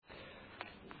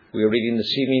We are reading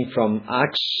this evening from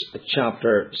Acts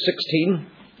chapter 16.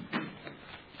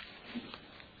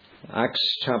 Acts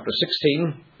chapter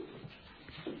 16.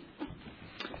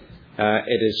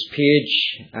 It is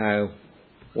page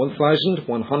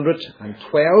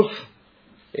 1112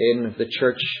 in the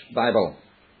Church Bible.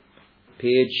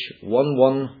 Page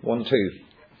 1112.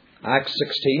 Acts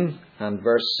 16 and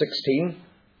verse 16.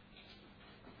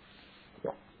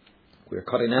 We're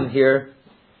cutting in here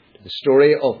the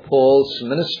story of Paul's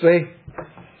ministry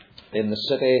in the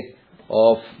city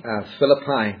of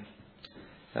Philippi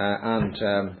and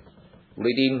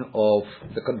reading of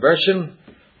the conversion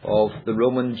of the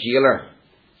Roman jailer.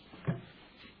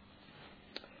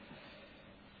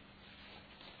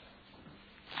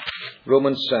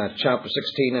 Romans chapter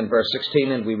 16 and verse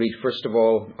 16, and we read first of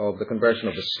all of the conversion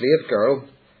of the slave girl.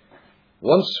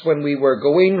 Once when we were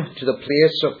going to the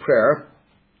place of prayer,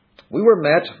 we were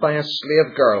met by a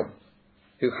slave girl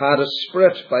who had a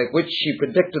spirit by which she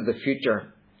predicted the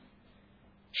future.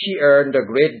 She earned a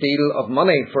great deal of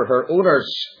money for her owners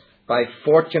by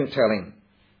fortune-telling.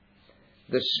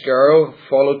 This girl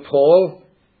followed Paul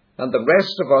and the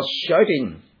rest of us,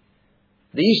 shouting,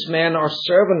 "These men are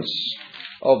servants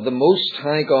of the Most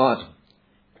High God,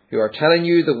 who are telling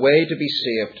you the way to be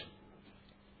saved."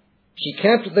 She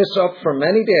kept this up for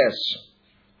many days.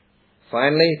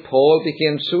 Finally, Paul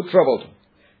became so troubled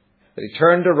that he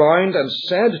turned around and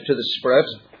said to the spirit,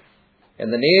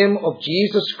 "In the name of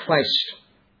Jesus Christ,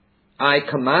 I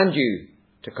command you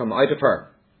to come out of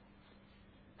her."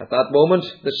 At that moment,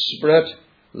 the spirit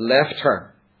left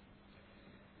her.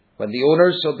 When the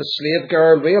owners of the slave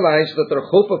girl realized that their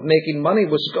hope of making money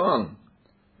was gone,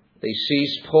 they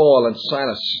seized Paul and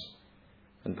Silas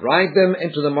and dragged them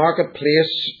into the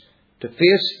marketplace to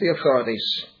face the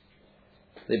authorities.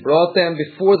 They brought them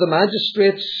before the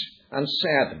magistrates and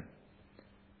said,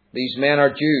 "These men are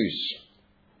Jews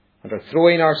and are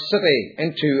throwing our city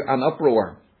into an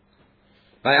uproar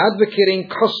by advocating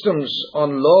customs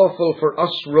unlawful for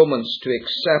us Romans to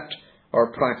accept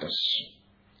or practice."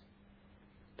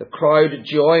 The crowd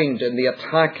joined in the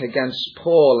attack against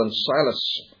Paul and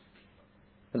Silas,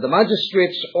 and the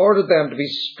magistrates ordered them to be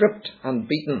stripped and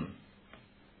beaten.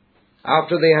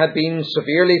 After they had been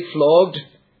severely flogged,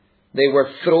 they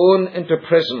were thrown into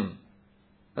prison,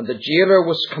 and the jailer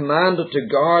was commanded to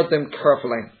guard them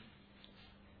carefully.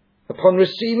 Upon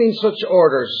receiving such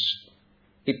orders,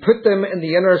 he put them in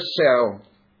the inner cell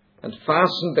and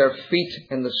fastened their feet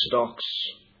in the stocks.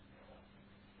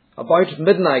 About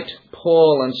midnight,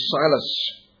 Paul and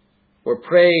Silas were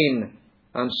praying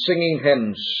and singing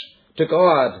hymns to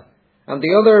God, and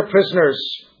the other prisoners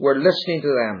were listening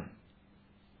to them.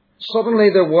 Suddenly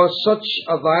there was such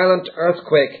a violent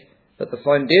earthquake that the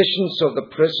foundations of the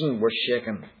prison were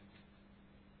shaken.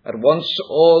 At once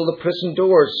all the prison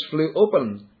doors flew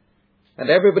open, and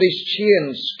everybody's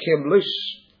chains came loose.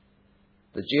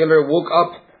 The jailer woke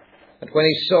up, and when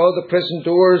he saw the prison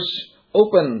doors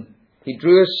open, he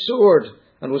drew his sword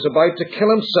and was about to kill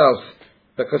himself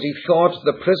because he thought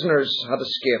the prisoners had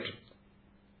escaped.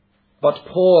 But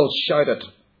Paul shouted,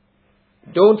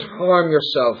 "Don't harm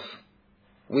yourself.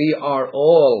 We are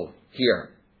all here."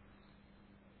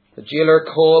 The jailer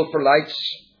called for lights,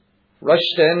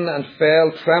 rushed in, and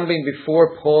fell trembling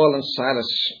before Paul and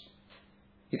Silas.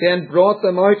 He then brought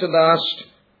them out and asked,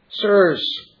 "Sirs,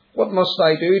 what must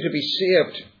I do to be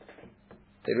saved?"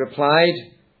 They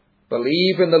replied,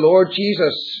 "Believe in the Lord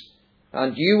Jesus,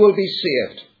 and you will be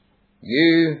saved,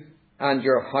 you and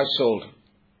your household."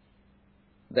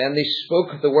 Then they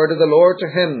spoke the word of the Lord to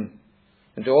him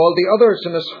and to all the others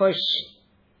in his house.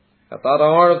 At that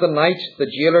hour of the night, the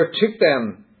jailer took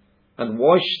them and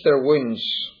washed their wounds.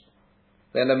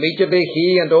 Then immediately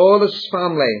he and all his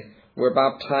family were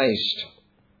baptized.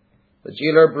 The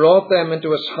jailer brought them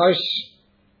into his house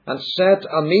and set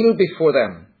a meal before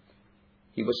them.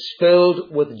 He was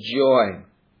filled with joy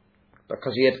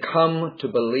because he had come to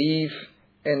believe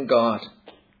in God,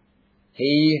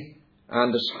 he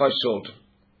and his household.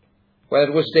 When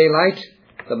it was daylight,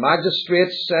 the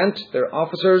magistrates sent their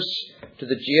officers to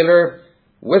the jailer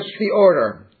with the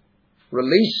order,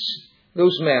 "Release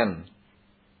those men."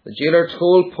 The jailer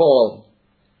told Paul,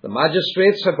 "The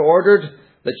magistrates have ordered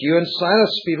that you and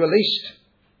Silas be released.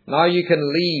 Now you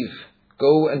can leave.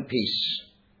 Go in peace."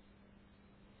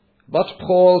 But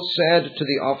Paul said to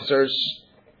the officers,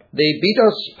 "They beat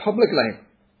us publicly,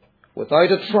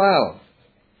 without a trial,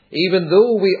 even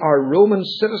though we are Roman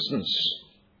citizens,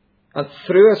 and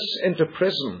threw us into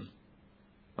prison.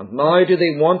 And now do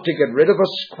they want to get rid of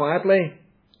us quietly?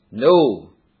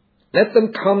 No, let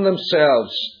them come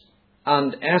themselves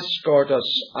and escort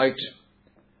us out."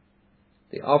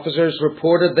 The officers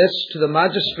reported this to the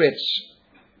magistrates,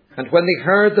 and when they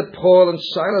heard that Paul and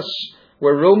Silas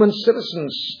were Roman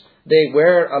citizens, they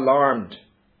were alarmed.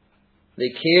 They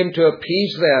came to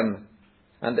appease them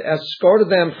and escorted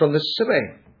them from the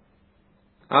city.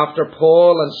 After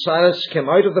Paul and Silas came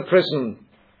out of the prison,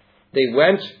 they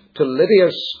went to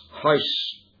Lydia's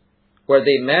house, where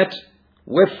they met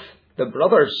with the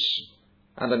brothers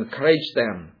and encouraged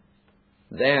them.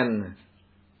 Then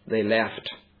they left.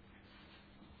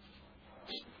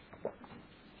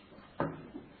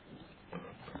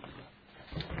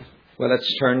 Well,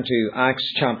 let's turn to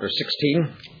Acts chapter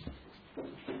 16.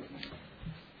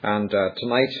 And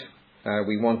tonight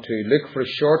we want to look for a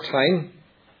short time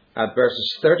at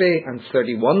verses 30 and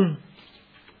 31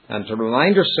 and to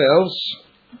remind ourselves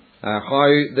how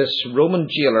this Roman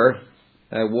jailer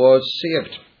was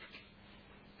saved.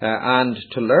 And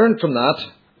to learn from that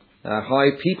how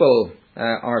people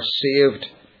are saved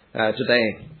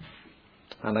today.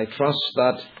 And I trust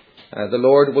that the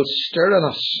Lord will stir in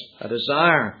us a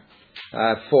desire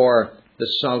for the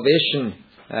salvation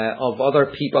of other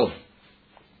people.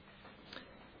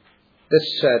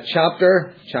 This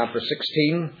chapter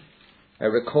 16,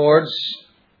 records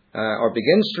or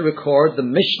begins to record the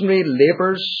missionary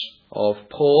labours of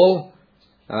Paul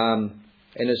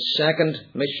in his second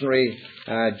missionary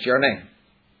journey.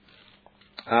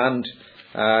 And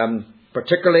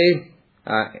particularly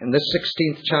in this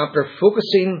 16th chapter,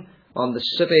 focusing on the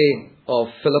city of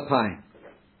Philippi.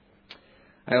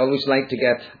 I always like to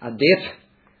get a date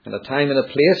and a time and a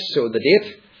place, so the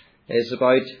date is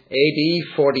about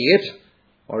AD 48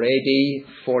 or AD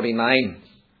 49.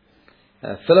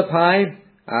 Philippi,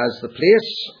 as the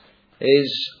place,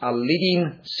 is a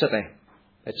leading city.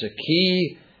 It's a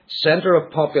key centre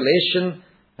of population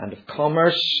and of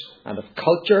commerce and of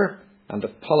culture and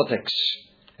of politics.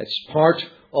 It's part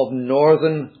of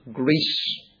northern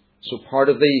Greece, so part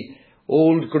of the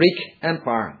old Greek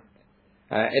Empire.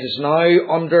 It is now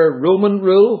under Roman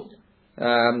rule,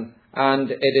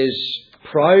 and it is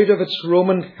proud of its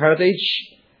Roman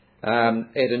heritage.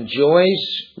 It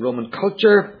enjoys Roman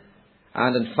culture,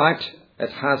 and in fact, it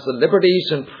has the liberties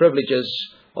and privileges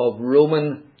of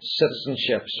Roman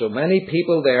citizenship. So many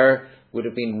people there would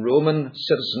have been Roman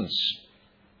citizens.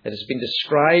 It has been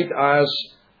described as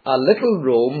a little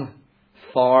Rome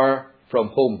far from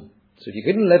home. So if you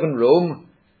couldn't live in Rome,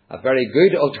 a very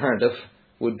good alternative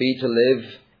would be to live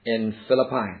in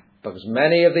Philippi, because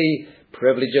many of the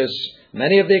privileges,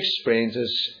 many of the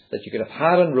experiences that you could have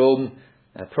had in Rome,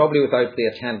 probably without the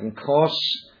attendant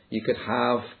costs, you could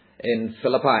have in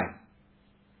Philippi.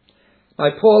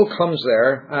 Now, Paul comes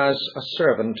there as a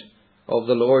servant of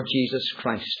the Lord Jesus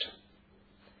Christ.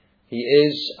 He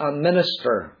is a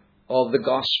minister of the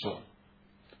gospel.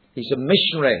 He's a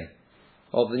missionary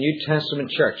of the New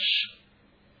Testament church.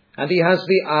 And he has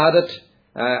the added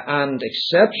and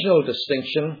exceptional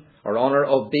distinction or honour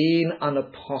of being an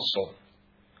apostle.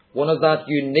 One of that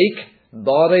unique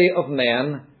body of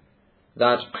men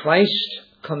that Christ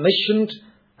commissioned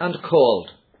and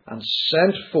called and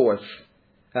sent forth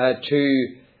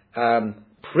to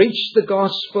preach the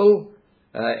gospel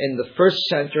in the first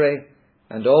century,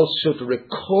 and also to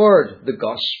record the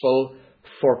gospel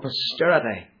for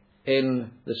posterity in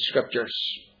the scriptures.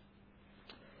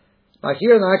 Now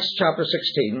here in Acts chapter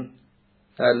 16,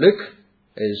 Luke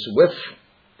is with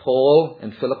Paul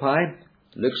in Philippi.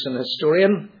 Luke's an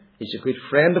historian. He's a good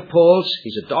friend of Paul's.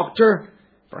 He's a doctor,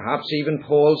 perhaps even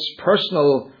Paul's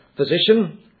personal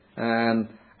physician.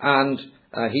 And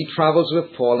he travels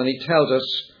with Paul, and he tells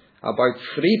us about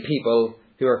 3 people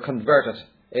who are converted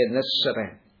in this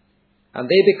city. And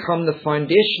they become the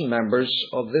foundation members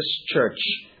of this church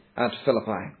at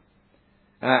Philippi.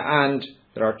 And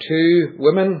there are 2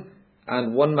 women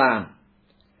and 1 man.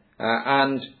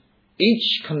 And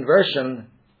each conversion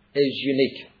is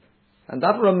unique. And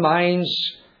that reminds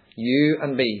you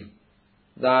and me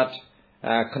that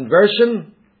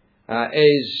conversion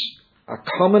is a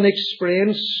common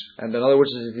experience, and in other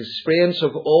words, it's the experience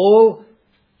of all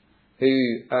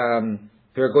who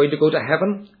are going to go to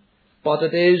heaven, but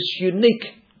it is unique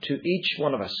to each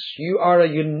one of us. You are a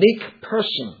unique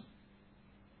person.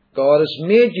 God has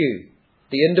made you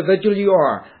the individual you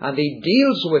are, and He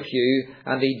deals with you,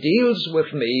 and He deals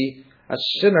with me as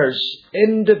sinners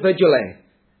individually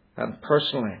and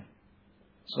personally.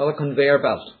 It's not a conveyor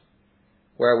belt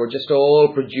where we're just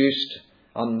all produced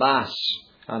en masse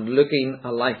and looking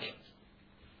alike.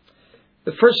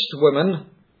 The first woman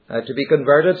to be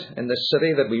converted in this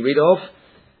city that we read of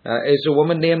is a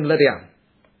woman named Lydia.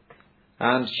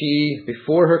 And she,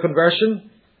 before her conversion,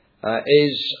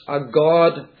 is a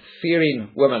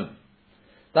God-fearing woman.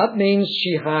 That means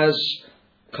she has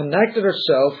connected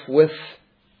herself with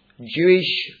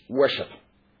Jewish worship.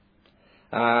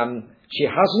 She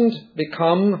hasn't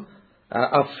become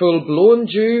a full-blown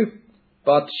Jew,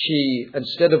 but she,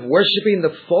 instead of worshipping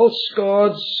the false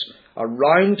gods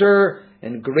around her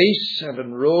in Greece and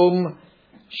in Rome,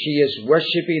 she is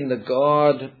worshipping the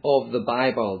God of the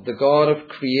Bible, the God of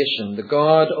creation, the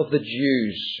God of the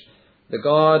Jews, the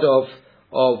God of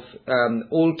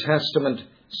Old Testament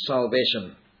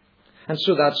salvation. And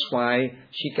so that's why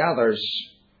she gathers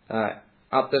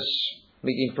at this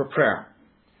meeting for prayer.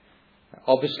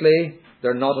 Obviously,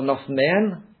 there are not enough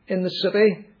men in the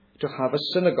city to have a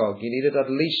synagogue. You needed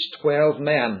at least 12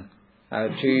 men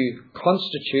to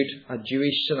constitute a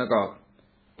Jewish synagogue.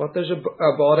 But there's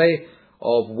a body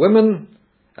of women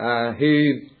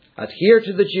who adhere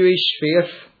to the Jewish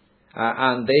faith,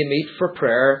 and they meet for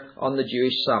prayer on the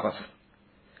Jewish Sabbath.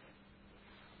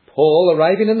 Paul,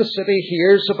 arriving in the city,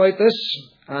 hears about this,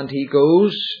 and he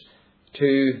goes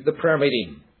to the prayer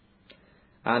meeting.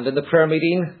 And in the prayer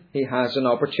meeting, he has an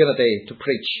opportunity to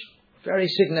preach. Very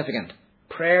significant.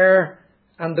 Prayer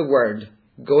and the Word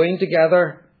going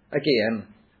together again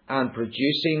and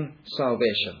producing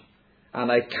salvation. And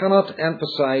I cannot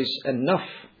emphasize enough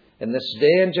in this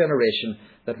day and generation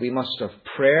that we must have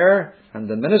prayer and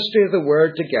the ministry of the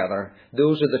Word together.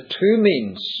 Those are the two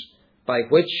means by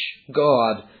which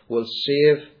God will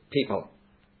save people.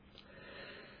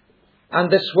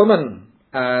 And this woman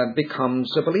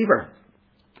becomes a believer.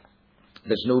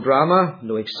 There's no drama,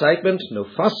 no excitement, no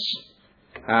fuss.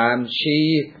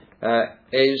 She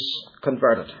is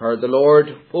converted. The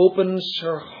Lord opens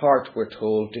her heart, we're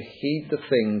told, to heed the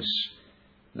things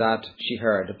that she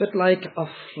heard. A bit like a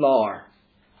flower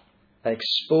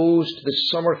exposed to the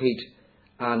summer heat,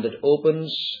 and it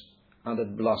opens and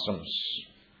it blossoms.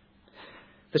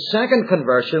 The second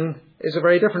conversion is a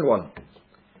very different one.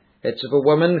 It's of a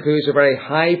woman who's a very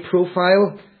high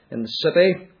profile in the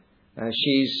city.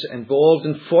 She's involved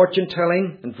in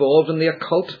fortune-telling, involved in the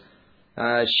occult.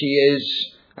 She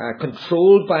is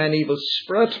controlled by an evil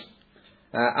spirit,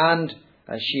 and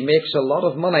she makes a lot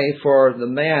of money for the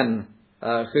men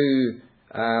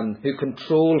who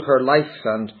control her life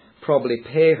and probably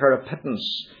pay her a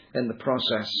pittance in the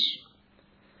process.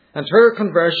 And her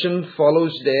conversion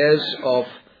follows days of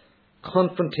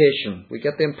confrontation. We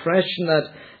get the impression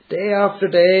that day after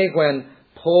day, when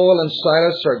Paul and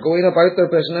Silas are going about their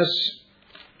business,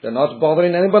 they're not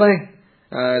bothering anybody.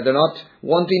 They're not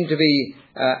wanting to be,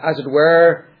 as it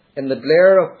were, in the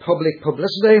glare of public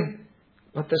publicity.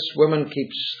 But this woman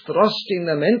keeps thrusting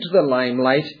them into the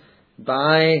limelight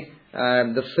by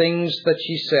the things that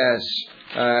she says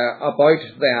about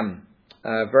them.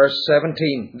 Verse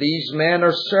 17, these men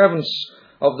are servants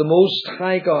of the Most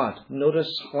High God.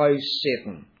 Notice how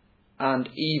Satan and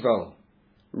evil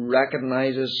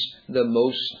recognizes the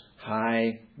Most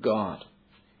High God.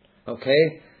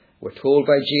 Okay? We're told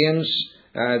by James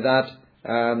that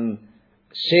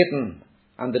Satan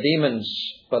and the demons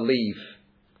believe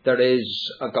there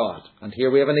is a God. And here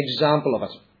we have an example of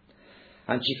it.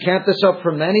 And she kept this up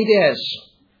for many days.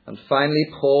 And finally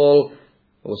Paul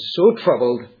was so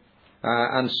troubled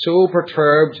and so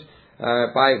perturbed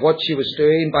by what she was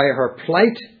doing, by her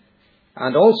plight,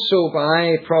 and also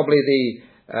by probably the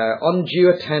undue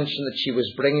attention that she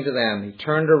was bringing to them. He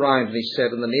turned around and he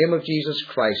said, in the name of Jesus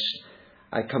Christ,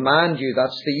 I command you,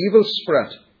 that's the evil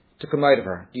spirit, to come out of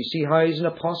her. Do you see how he's an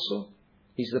apostle?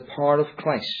 He's the power of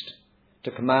Christ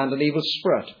to command an evil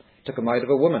spirit to come out of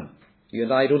a woman. You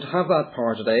and I don't have that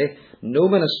power today. No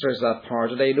minister has that power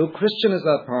today. No Christian has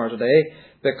that power today,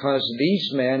 because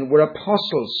these men were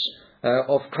apostles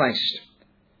of Christ.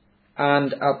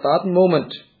 And at that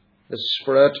moment, the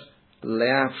Spirit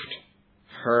left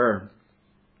her.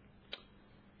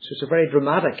 So it's a very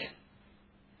dramatic,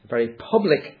 a very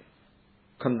public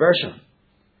conversion.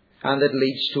 And it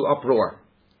leads to uproar.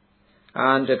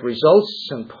 And it results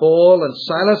in Paul and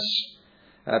Silas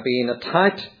being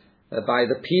attacked by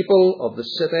the people of the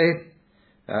city.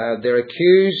 They're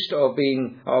accused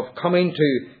of coming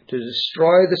to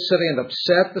destroy the city and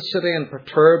upset the city and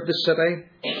perturb the city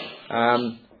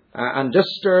and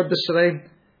disturb the city.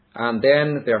 And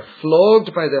then they're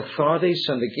flogged by the authorities.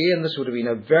 And again, this would have been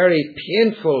a very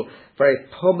painful, very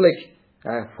public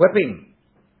whipping.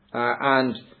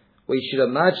 And we should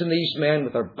imagine these men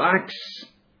with their backs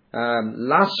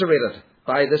lacerated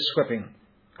by this whipping.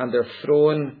 And they're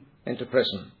thrown into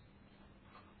prison.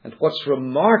 And what's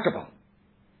remarkable,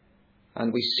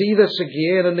 and we see this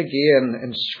again and again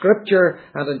in Scripture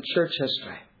and in church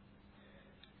history,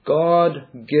 God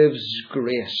gives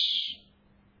grace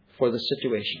for the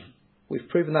situation. We've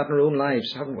proven that in our own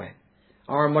lives, haven't we?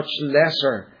 our much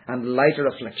lesser and lighter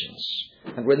afflictions.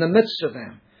 And we're in the midst of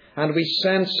them. And we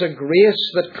sense a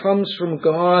grace that comes from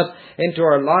God into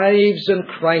our lives in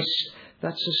Christ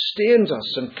that sustains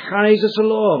us and carries us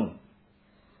along.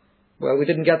 Well, we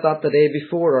didn't get that the day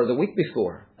before or the week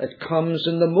before. It comes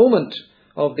in the moment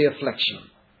of the affliction.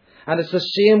 And it's the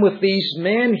same with these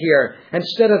men here.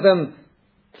 Instead of them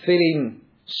feeling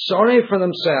sorry for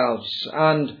themselves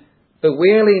and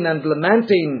bewailing and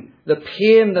lamenting the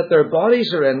pain that their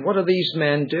bodies are in, what are these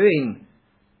men doing?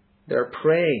 They're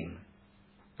praying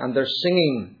and they're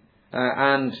singing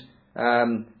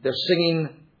they're singing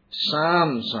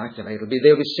psalms. Actually,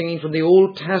 they'll be singing from the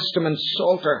Old Testament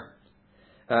Psalter.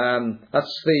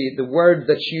 That's the word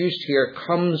that's used here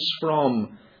comes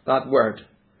from that word.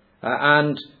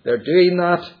 And they're doing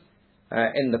that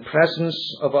in the presence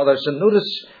of others. And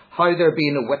notice how they're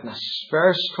being a witness.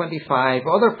 Verse 25,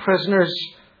 other prisoners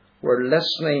were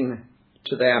listening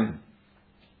to them.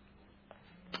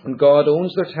 And God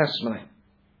owns their testimony.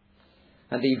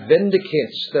 And He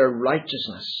vindicates their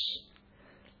righteousness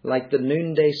like the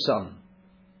noonday sun.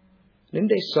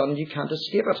 Noonday sun, you can't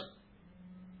escape it.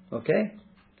 Okay?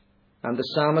 And the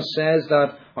psalmist says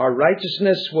that our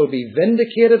righteousness will be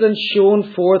vindicated and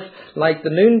shown forth like the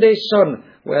noonday sun.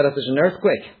 Well, if there's an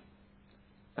earthquake,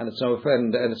 and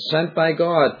it's sent by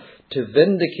God to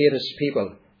vindicate His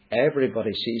people,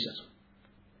 everybody sees it.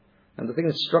 And the thing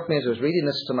that struck me as I was reading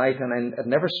this tonight, and it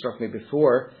never struck me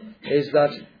before, is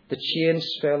that the chains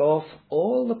fell off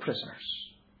all the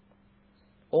prisoners.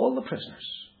 All the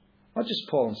prisoners. Not just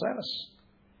Paul and Silas.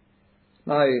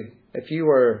 Now, if you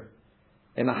were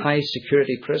in a high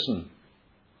security prison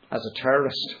as a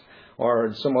terrorist or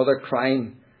in some other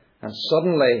crime, and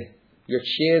suddenly your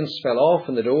chains fell off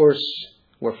and the doors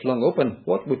were flung open,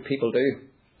 what would people do?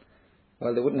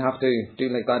 Well, they wouldn't have to do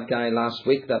like that guy last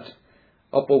week that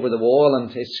up over the wall and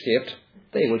escaped.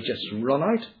 They would just run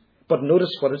out. But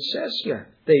notice what it says here.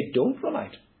 They don't run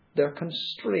out. They're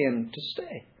constrained to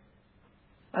stay.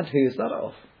 And who is that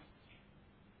of?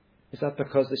 Is that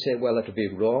because they say, well, it would be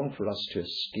wrong for us to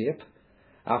escape?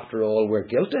 After all, we're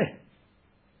guilty.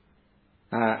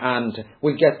 And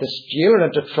we get this jailer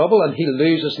into trouble and he'll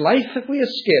lose his life if we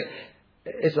escape.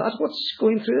 Is that what's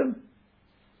going through them?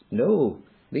 No.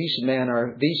 These men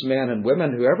and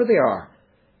women, whoever they are,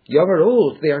 young or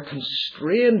old, they are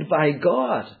constrained by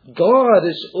God. God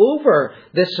is over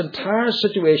this entire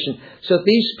situation. So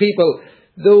these people,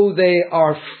 though they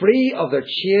are free of their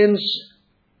chains,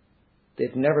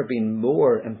 they've never been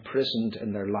more imprisoned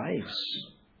in their lives.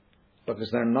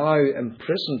 Because they're now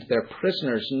imprisoned. They're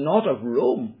prisoners not of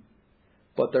Rome,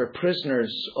 but they're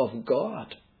prisoners of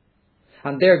God.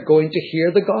 And they're going to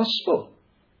hear the gospel.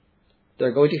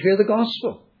 They're going to hear the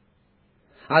gospel.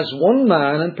 As one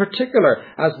man in particular,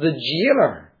 as the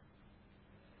jailer,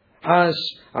 has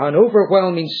an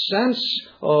overwhelming sense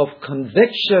of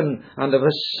conviction and of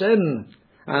his sin.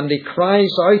 And he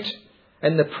cries out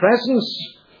in the presence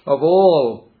of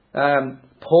all.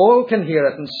 Paul can hear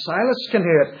it and Silas can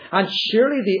hear it. And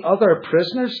surely the other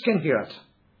prisoners can hear it.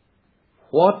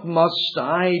 What must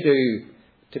I do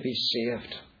to be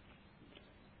saved?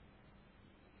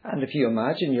 And if you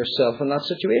imagine yourself in that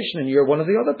situation and you're one of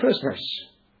the other prisoners,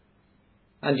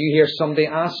 and you hear somebody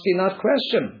asking that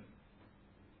question,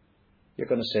 you're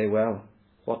going to say, well,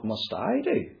 what must I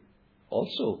do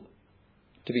also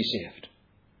to be saved?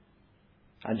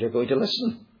 And you're going to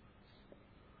listen.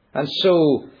 And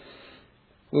so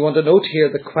we want to note here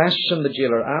the question the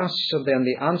jailer asks and then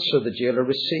the answer the jailer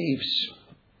receives.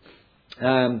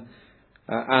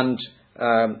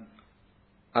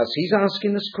 As he's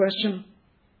asking this question,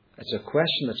 it's a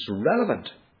question that's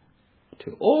relevant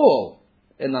to all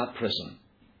in that prison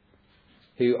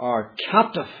who are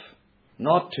captive,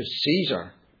 not to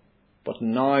Caesar, but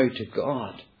now to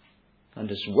God and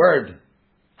His Word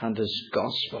and His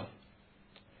Gospel.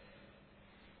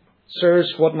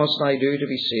 Sirs, what must I do to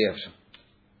be saved?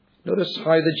 Notice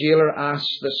how the jailer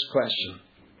asks this question.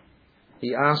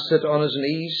 He asks it on his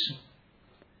knees.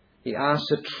 He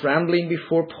asks it trembling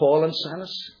before Paul and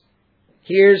Silas.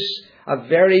 Here's a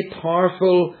very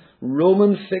powerful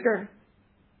Roman figure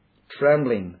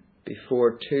trembling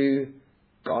before two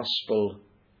gospel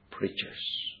preachers,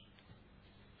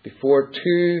 before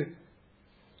two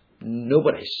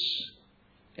nobodies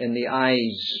in the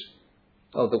eyes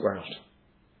of the world.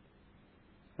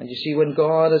 And you see, when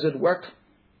God is at work,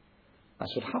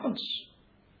 that's what happens.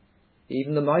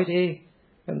 Even the mighty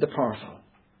and the powerful.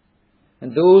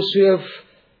 And those who have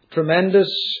tremendous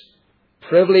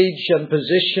privilege and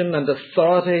position and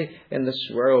authority in this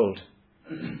world,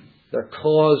 they're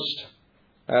caused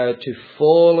to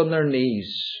fall on their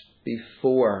knees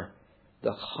before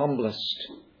the humblest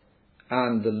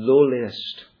and the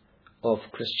lowliest of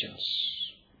Christians.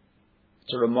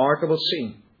 It's a remarkable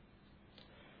scene.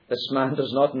 This man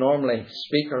does not normally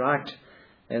speak or act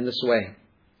in this way.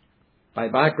 By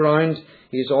background,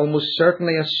 he is almost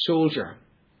certainly a soldier.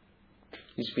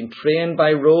 He's been trained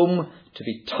by Rome to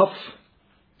be tough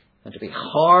and to be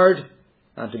hard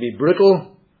and to be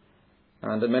brutal.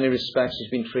 And in many respects,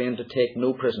 he's been trained to take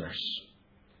no prisoners.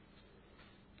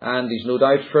 And he's no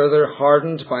doubt further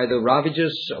hardened by the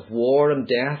ravages of war and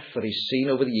death that he's seen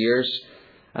over the years.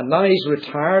 And now he's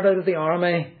retired out of the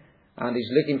army and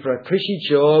he's looking for a cushy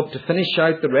job to finish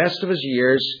out the rest of his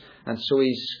years. And so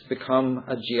he's become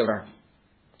a jailer.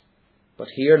 But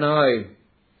here now,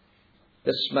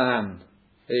 this man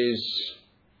is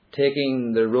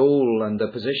taking the role and the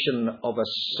position of a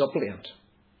suppliant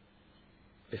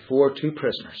before two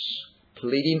prisoners,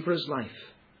 pleading for his life.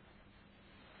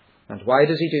 And why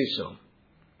does he do so?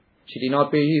 Should he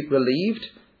not be relieved?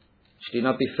 Should he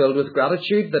not be filled with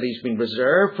gratitude that he's been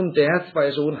preserved from death by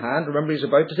his own hand? Remember, he's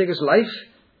about to take his life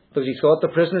because he thought the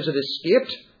prisoners had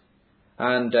escaped.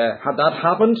 And had that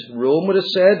happened, Rome would have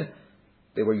said,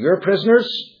 they were your prisoners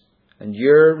and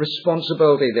your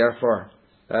responsibility, therefore,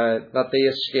 that they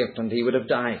escaped, and he would have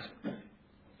died.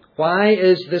 Why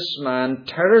is this man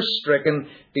terror-stricken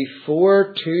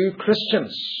before two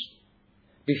Christians,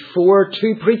 before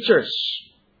two preachers?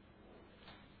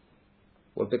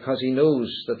 Well, because he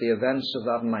knows that the events of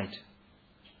that night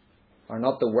are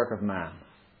not the work of man.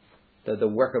 They're the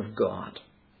work of God.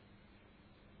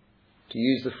 To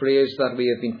use the phrase that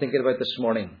we have been thinking about this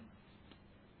morning,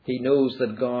 he knows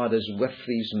that God is with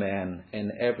these men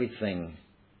in everything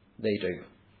they do.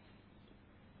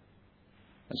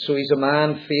 And so he's a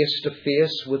man face to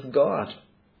face with God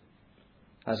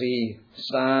as he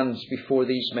stands before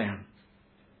these men.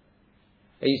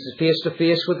 He's face to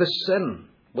face with his sin,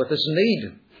 with his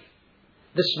need.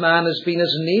 This man has been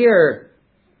as near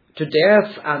to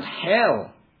death and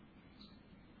hell,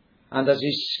 and has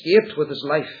escaped with his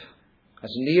life,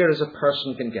 as near as a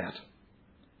person can get.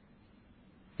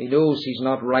 He knows he's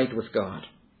not right with God.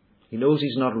 He knows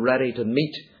he's not ready to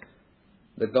meet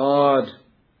the God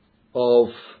of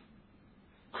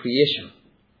creation,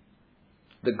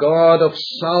 the God of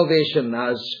salvation,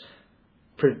 as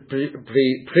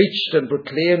preached and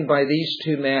proclaimed by these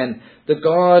two men, the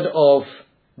God of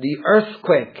the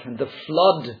earthquake and the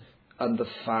flood and the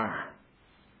fire.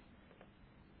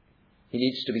 He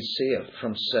needs to be saved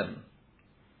from sin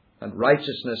and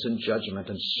righteousness and judgment,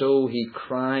 and so he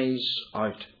cries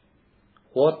out,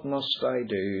 "What must I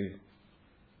do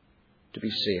to be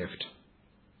saved?"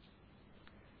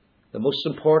 The most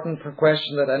important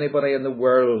question that anybody in the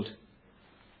world,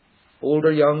 old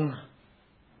or young,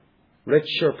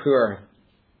 rich or poor,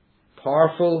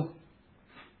 powerful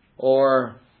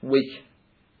or weak,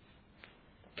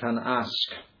 can ask,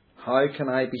 how can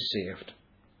I be saved?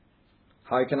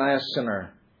 How can I, a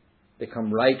sinner,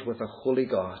 become right with a holy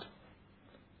God?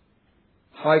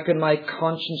 How can my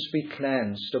conscience be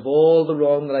cleansed of all the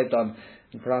wrong that I've done?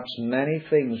 And perhaps many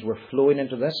things were flowing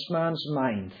into this man's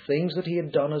mind, things that he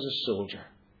had done as a soldier.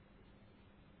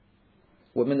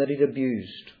 Women that he'd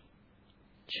abused,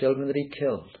 children that he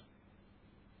killed,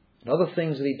 and other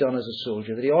things that he'd done as a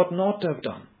soldier that he ought not to have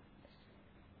done.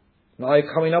 Now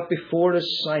coming up before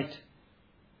his sight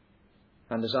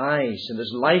and his eyes and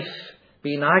his life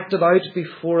being acted out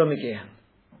before him again.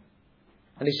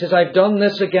 And he says, I've done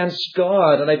this against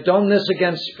God and I've done this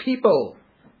against people.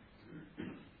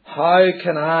 How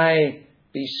can I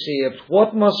be saved?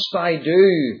 What must I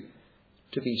do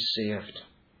to be saved?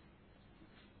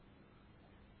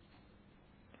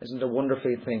 Isn't it a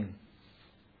wonderful thing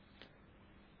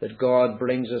that God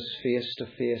brings us face to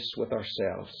face with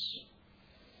ourselves,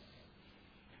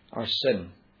 our sin,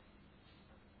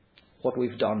 what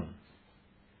we've done,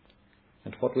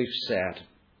 and what we've said,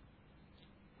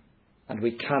 and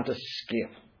we can't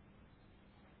escape.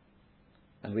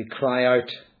 And we cry out,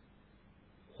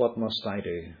 what must I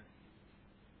do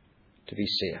to be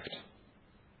saved?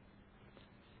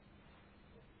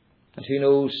 And who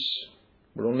knows,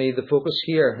 the focus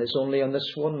here is only on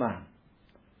this one man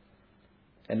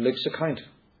in Luke's account.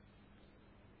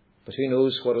 But who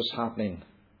knows what is happening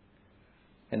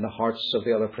in the hearts of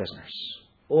the other prisoners?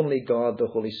 Only God, the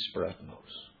Holy Spirit, knows.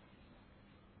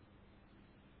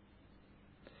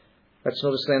 Let's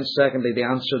notice then, secondly, the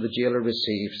answer the jailer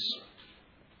receives.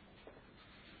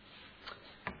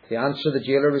 The answer the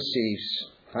jailer receives.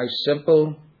 How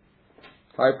simple,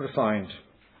 how profound.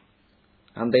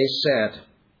 And they said,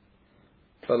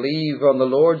 believe on the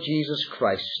Lord Jesus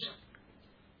Christ,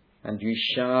 and you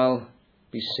shall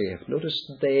be saved.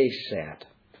 Notice they said.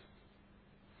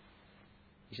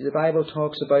 You see, the Bible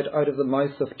talks about out of the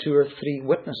mouth of 2 or 3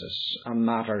 witnesses a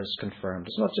matter is confirmed.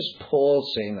 It's not just Paul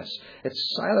saying this,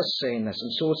 it's Silas saying this,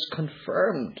 and so it's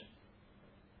confirmed.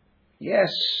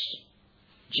 Yes,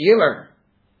 jailer,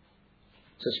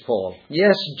 says Paul.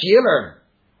 Yes, jailer,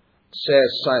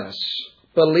 says Silas.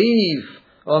 Believe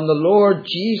on the Lord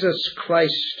Jesus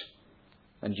Christ,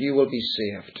 and you will be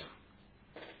saved.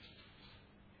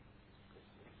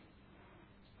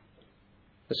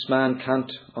 This man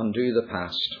can't undo the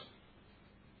past.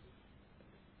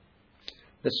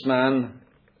 This man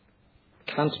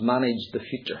can't manage the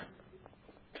future.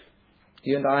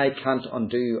 You and I can't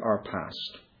undo our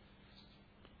past.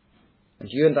 And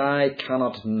you and I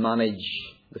cannot manage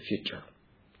the future.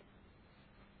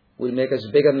 We'll make as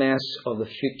big a mess of the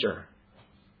future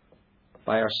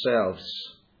by ourselves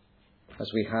as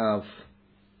we have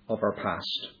of our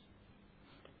past.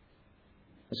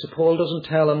 And so Paul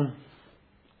doesn't tell him,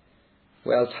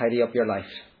 well, tidy up your life.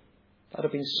 That would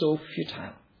have been so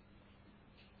futile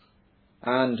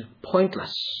and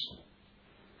pointless.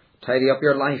 Tidy up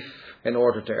your life in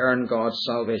order to earn God's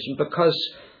salvation, because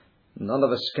none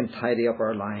of us can tidy up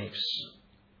our lives.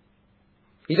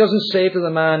 He doesn't say to the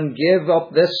man, give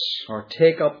up this or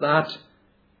take up that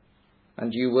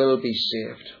and you will be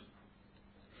saved.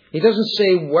 He doesn't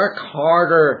say work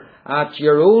harder at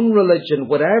your own religion,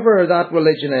 whatever that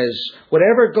religion is,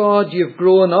 whatever God you've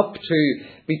grown up to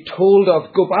be told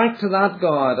of, go back to that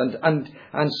God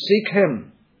and seek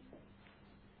Him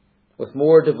with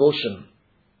more devotion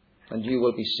and you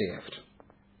will be saved.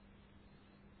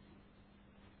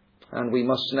 And we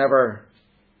must never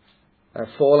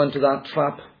fall into that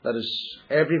trap that is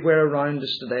everywhere around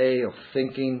us today of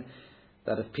thinking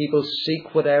that if people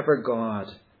seek whatever God,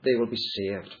 they will be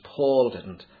saved. Paul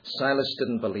didn't. Silas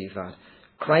didn't believe that.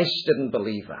 Christ didn't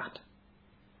believe that.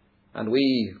 And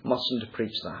we mustn't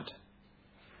preach that.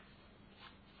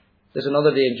 There's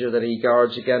another danger that he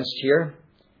guards against here.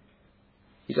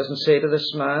 He doesn't say to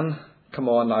this man, come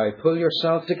on now, pull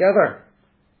yourself together.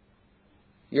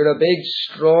 You're a big,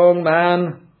 strong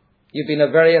man. You've been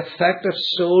a very effective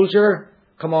soldier.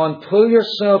 Come on, pull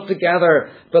yourself together.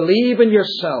 Believe in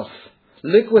yourself.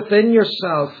 Look within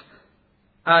yourself.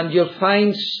 And you'll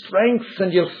find strength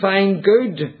and you'll find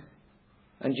good.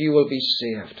 And you will be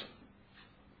saved.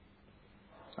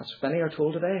 That's what many are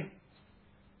told today.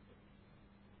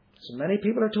 So many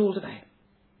people are told today.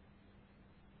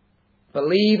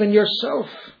 Believe in yourself.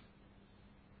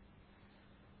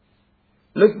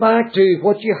 Look back to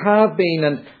what you have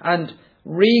been and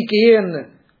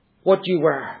regain what you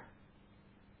were.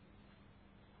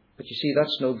 But you see,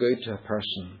 that's no good to a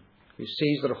person who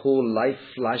sees their whole life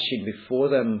flashing before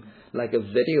them like a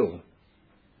video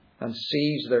and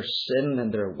sees their sin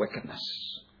and their wickedness.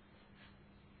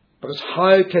 Because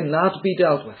how can that be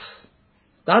dealt with?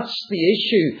 That's the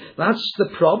issue. That's the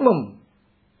problem.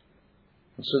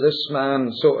 And so this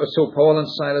man, so Paul and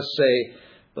Silas say,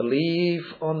 believe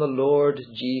on the Lord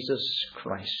Jesus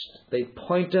Christ. They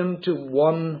point him to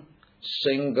one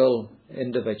single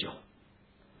individual.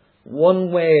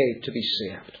 One way to be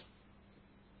saved.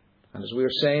 And as we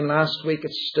were saying last week,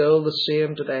 it's still the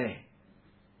same today.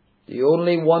 The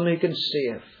only one who can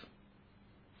save.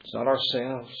 It's not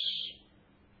ourselves.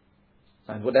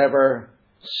 And whatever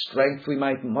strength we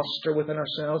might muster within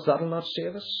ourselves, that'll not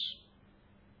save us.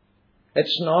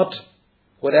 It's not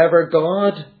whatever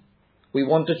God we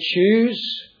want to choose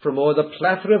from all the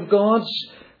plethora of gods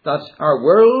that our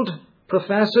world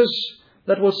professes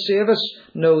that will save us.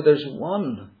 No, there's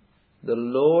one. The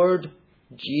Lord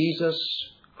Jesus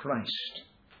Christ.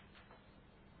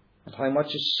 And how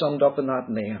much is summed up in that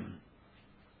name?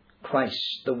 Christ,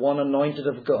 the one anointed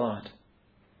of God.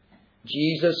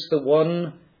 Jesus, the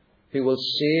one who will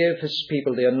save his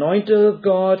people. The anointed of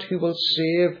God who will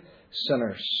save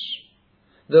sinners.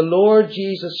 The Lord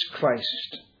Jesus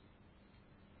Christ.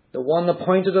 The one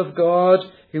appointed of God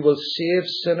who will save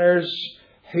sinners.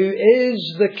 Who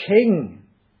is the King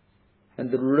and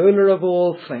the ruler of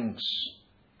all things.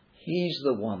 He's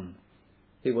the one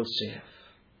who will save.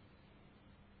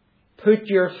 Put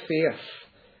your faith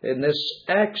in this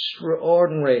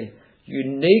extraordinary,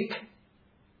 unique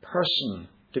person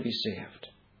to be saved.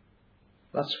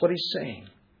 That's what he's saying.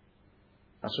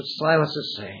 That's what Silas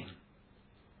is saying.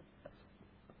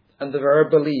 And the verb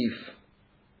believe,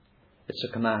 it's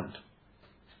a command.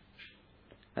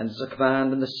 And it's a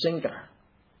command in the singular.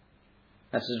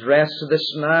 It's addressed to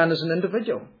this man as an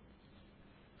individual.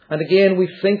 And again, we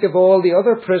think of all the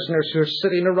other prisoners who are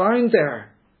sitting around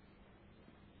there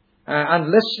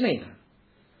and listening.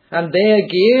 And they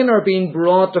again are being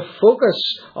brought to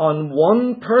focus on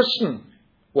one person,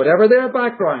 whatever their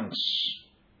backgrounds.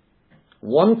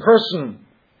 One person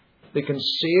that can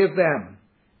save them.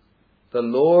 The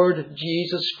Lord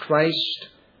Jesus Christ,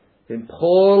 whom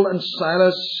Paul and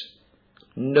Silas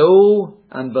know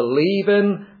and believe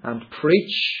in and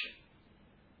preach.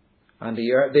 And they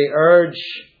urge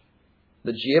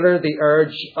the jailer, they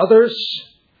urge others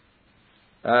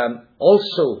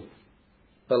also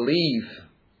believe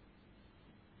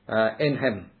in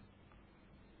him.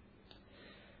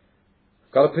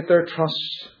 Got to put their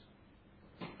trust.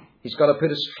 He's got to put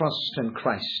his trust in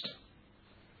Christ.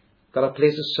 Got to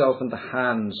place himself in the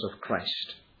hands of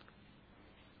Christ.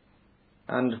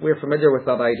 And we're familiar with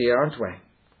that idea, aren't we?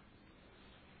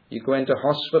 You go into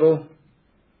hospital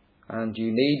and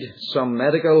you need some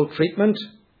medical treatment,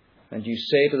 and you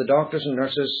say to the doctors and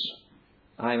nurses,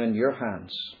 I'm in your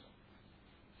hands.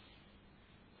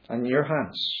 I'm in your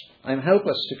hands. I'm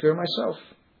helpless to cure myself.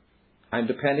 I'm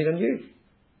depending on you.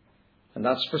 And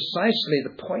that's precisely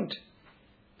the point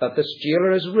that this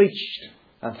jailer has reached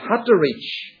and had to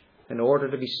reach in order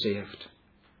to be saved.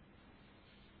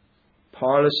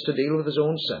 Powerless to deal with his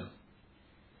own sin.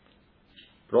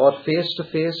 Brought face to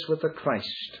face with the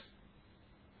Christ,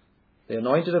 the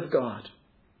anointed of God,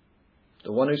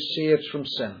 the one who saves from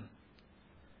sin,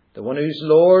 the one who's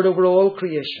Lord over all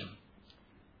creation.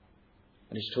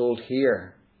 And he's told,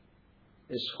 here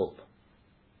is hope.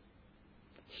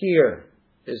 Here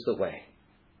is the way.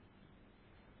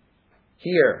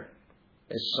 Here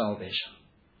is salvation.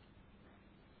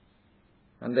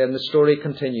 And then the story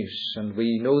continues, and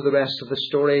we know the rest of the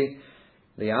story.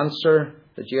 The answer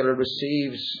the jailer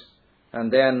receives,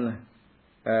 and then,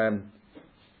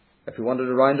 if we wanted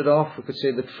to round it off, we could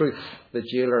say the truth the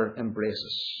jailer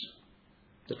embraces.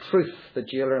 The truth the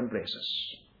jailer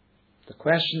embraces. The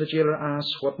question the jailer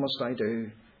asks, what must I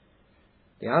do?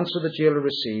 The answer the jailer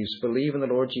receives, believe in the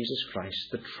Lord Jesus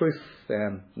Christ. The truth,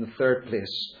 then, in the third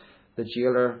place, the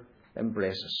jailer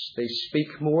embraces. They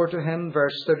speak more to him,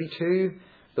 verse 32,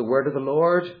 the word of the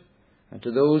Lord, and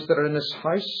to those that are in his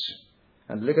house.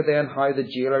 And look at then how the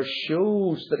jailer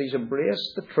shows that he's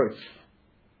embraced the truth,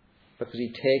 because he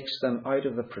takes them out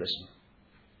of the prison.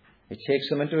 He takes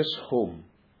them into his home,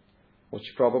 which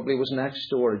probably was next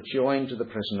door, joined to the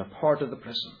prison, a part of the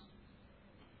prison.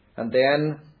 And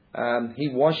then he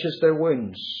washes their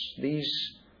wounds, these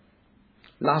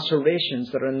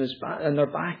lacerations that are in their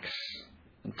backs,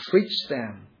 and treats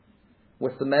them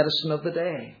with the medicine of the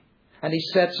day. And he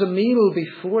sets a meal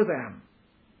before them.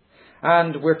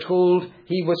 And we're told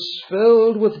he was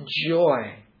filled with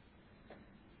joy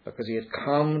because he had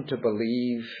come to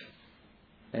believe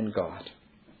in God.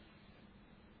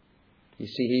 You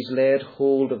see, he's laid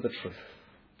hold of the truth.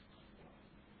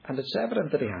 And it's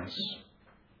evident that he has.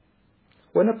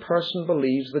 When a person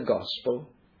believes the gospel,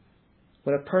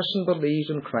 when a person believes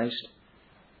in Christ,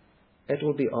 it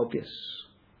will be obvious.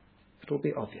 It will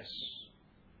be obvious.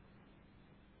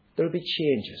 There will be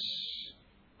changes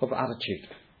of attitude.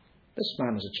 This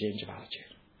man has a change of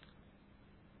attitude.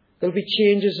 There will be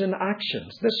changes in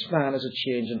actions. This man has a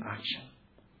change in action.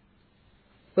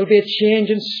 There will be a change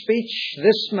in speech.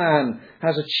 This man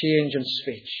has a change in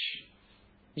speech.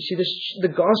 You see, the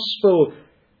gospel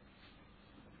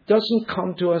doesn't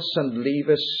come to us and leave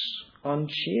us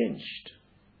unchanged.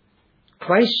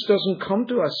 Christ doesn't come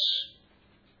to us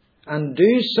and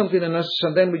do something in us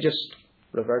and then we just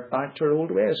revert back to our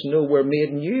old ways. No, we're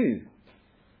made new.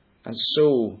 And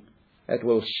so it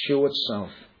will show itself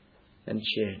in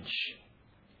change.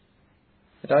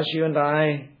 And as you and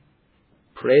I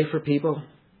pray for people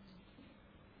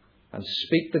and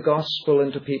speak the gospel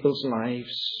into people's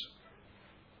lives,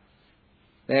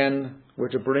 then we're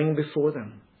to bring before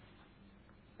them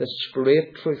this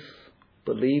great truth,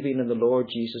 believing in the Lord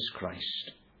Jesus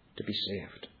Christ to be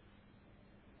saved.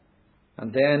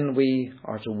 And then we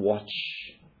are to watch.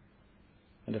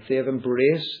 And if they have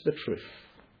embraced the truth,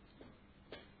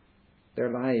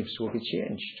 their lives will be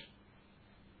changed.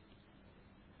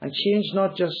 And changed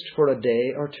not just for a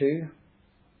day or two,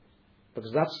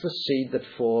 because that's the seed that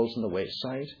falls on the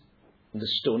wayside, in the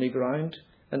stony ground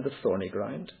and the thorny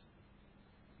ground.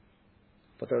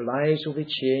 But their lives will be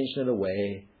changed in a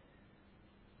way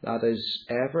that is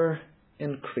ever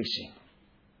increasing,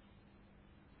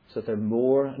 so that they're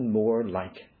more and more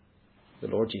like the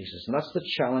Lord Jesus. And that's the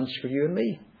challenge for you and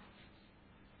me.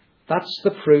 That's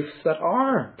the proof that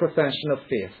our profession of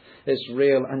faith is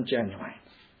real and genuine.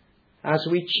 As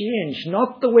we change,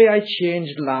 not the way I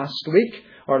changed last week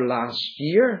or last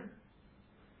year,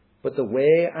 but the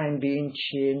way I'm being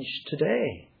changed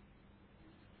today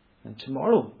and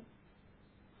tomorrow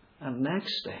and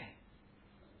next day.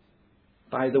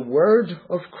 By the word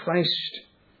of Christ,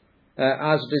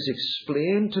 as it is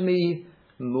explained to me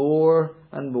more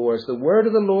and more as the word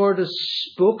of the Lord is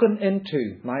spoken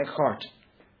into my heart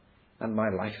and my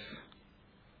life.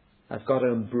 I've got to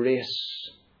embrace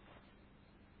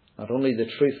not only the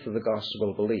truth of the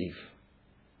gospel, believe,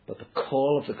 but the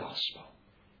call of the gospel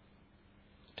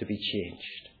to be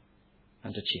changed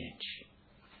and to change.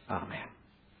 Amen.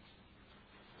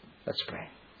 Let's pray.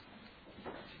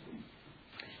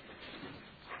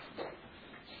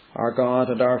 Our God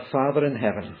and our Father in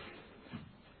heaven,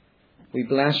 we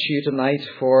bless you tonight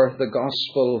for the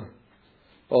gospel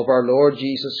of our Lord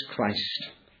Jesus Christ.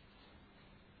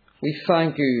 We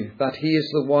thank you that he is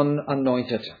the one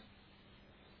anointed,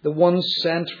 the one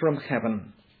sent from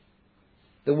heaven,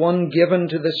 the one given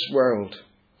to this world,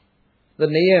 the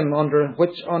name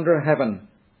under heaven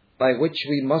by which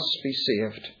we must be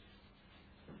saved.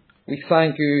 We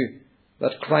thank you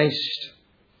that Christ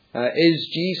is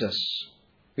Jesus,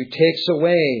 who takes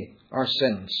away our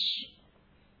sins,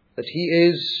 that he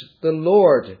is the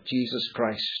Lord Jesus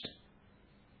Christ,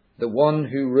 the one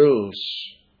who rules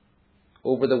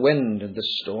over the wind and the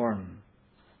storm,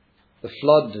 the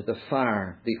flood, the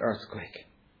fire, the earthquake,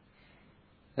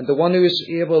 and the one who is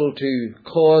able to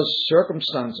cause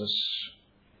circumstances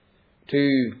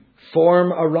to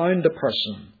form around a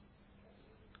person,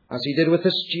 as he did with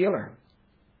this jailer,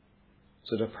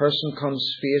 so that a person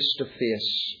comes face to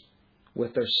face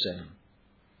with their sin.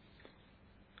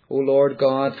 O Lord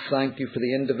God, thank you for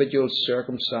the individual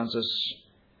circumstances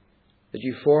that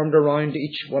you formed around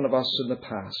each one of us in the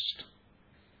past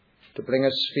to bring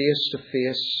us face to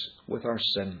face with our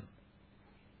sin,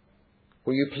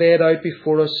 where you played out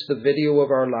before us the video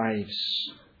of our lives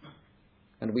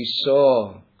and we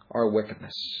saw our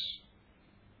wickedness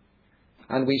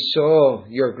and we saw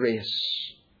your grace.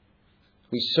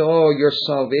 We saw your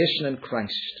salvation in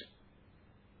Christ,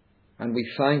 and we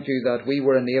thank you that we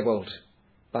were enabled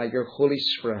by your Holy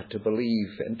Spirit to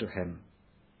believe into him.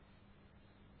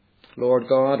 Lord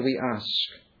God, we ask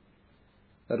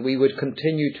that we would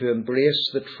continue to embrace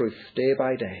the truth day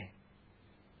by day,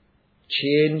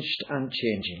 changed and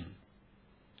changing,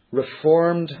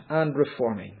 reformed and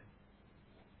reforming.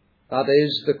 That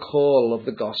is the call of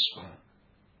the gospel.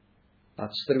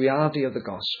 That's the reality of the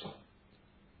gospel.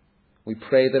 We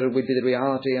pray that it would be the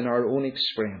reality in our own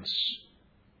experience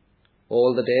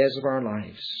all the days of our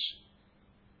lives,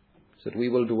 so that we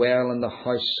will dwell in the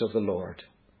house of the Lord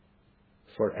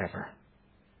forever.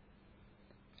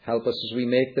 Help us as we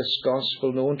make this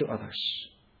gospel known to others.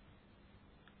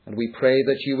 And we pray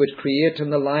that you would create in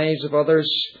the lives of others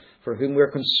for whom we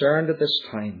are concerned at this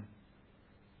time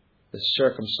the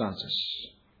circumstances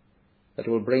that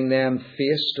will bring them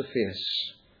face to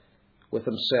face with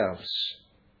themselves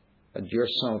and your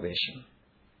salvation.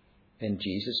 In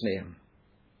Jesus' name,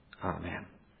 amen.